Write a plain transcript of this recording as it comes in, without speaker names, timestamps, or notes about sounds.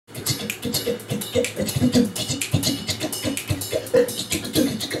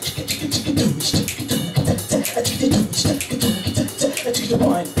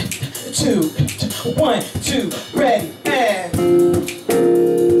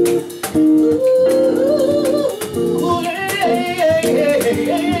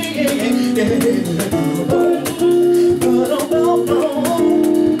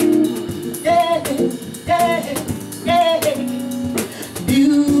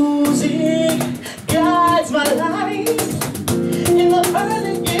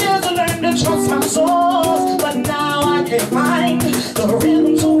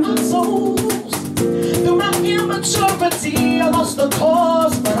the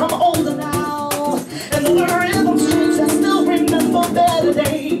cause, but I'm older now. And the rhythm streets, I still remember better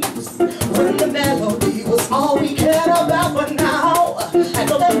days when the melody was all we cared about. But now I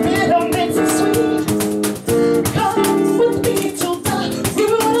know that rhythm makes it sweet. Come with me to the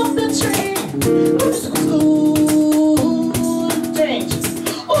root of the tree. Musical's good, change.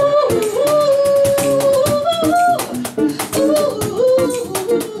 Ooh,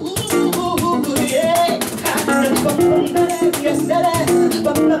 yeah.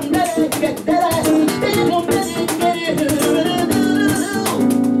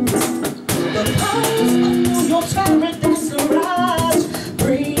 Your paradise garage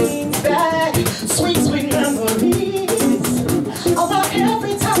brings back sweet, sweet memories. Although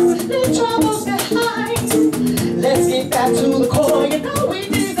every time leave troubles behind, let's get back to the core. You know we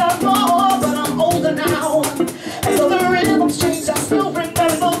need that more, but I'm older now, and so the rhythm's changed. I still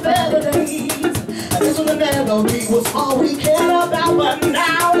remember better days. And this when the melody was all we cared about, but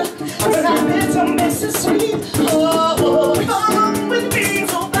now I'm gonna bit to mix it sweet. Oh, come with me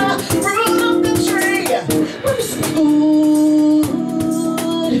to the root of the tree. Musical's good,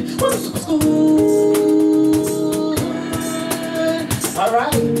 musical's good. All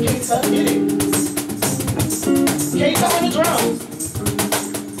right, Kate, up, get it. Kate, up on the drums.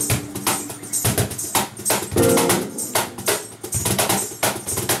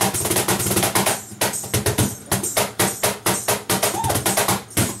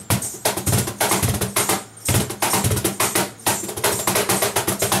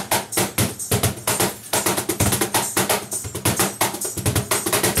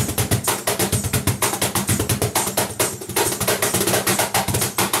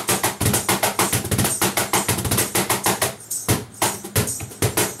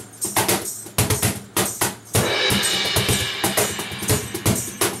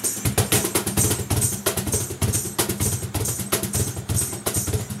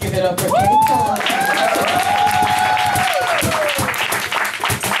 Give it up for Kate.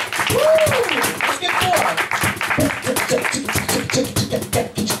 Let's get more.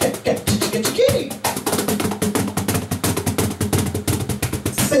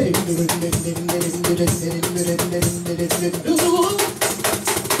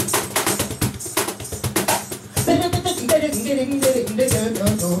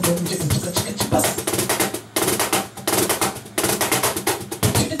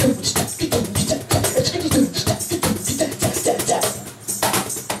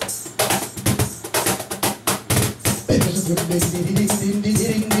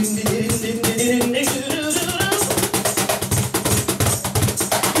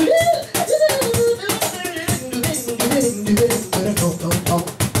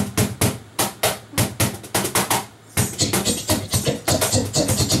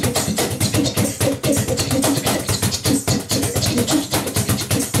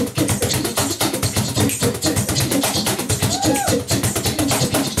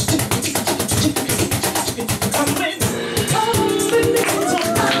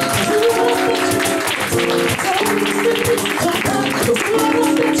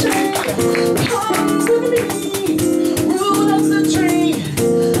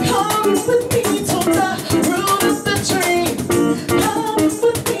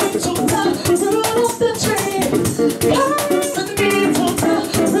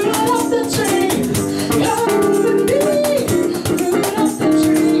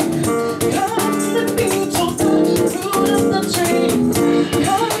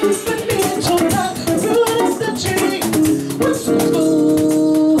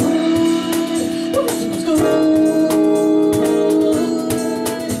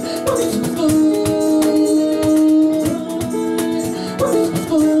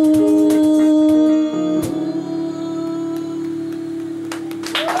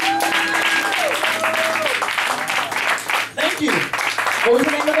 What was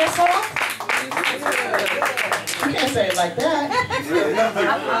the name of that song? You can't say it like that.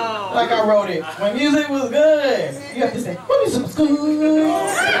 Like I wrote it. When music was good. You have to say, when music was good.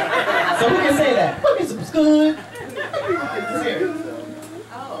 So who can say that? When music was good. Let's hear it.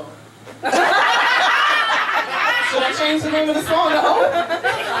 Oh. Should I change the name of the song? No.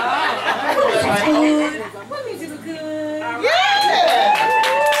 When music was good. When music was good.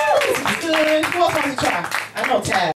 Yeah. When music was good. Who else wants to try? I know Tad.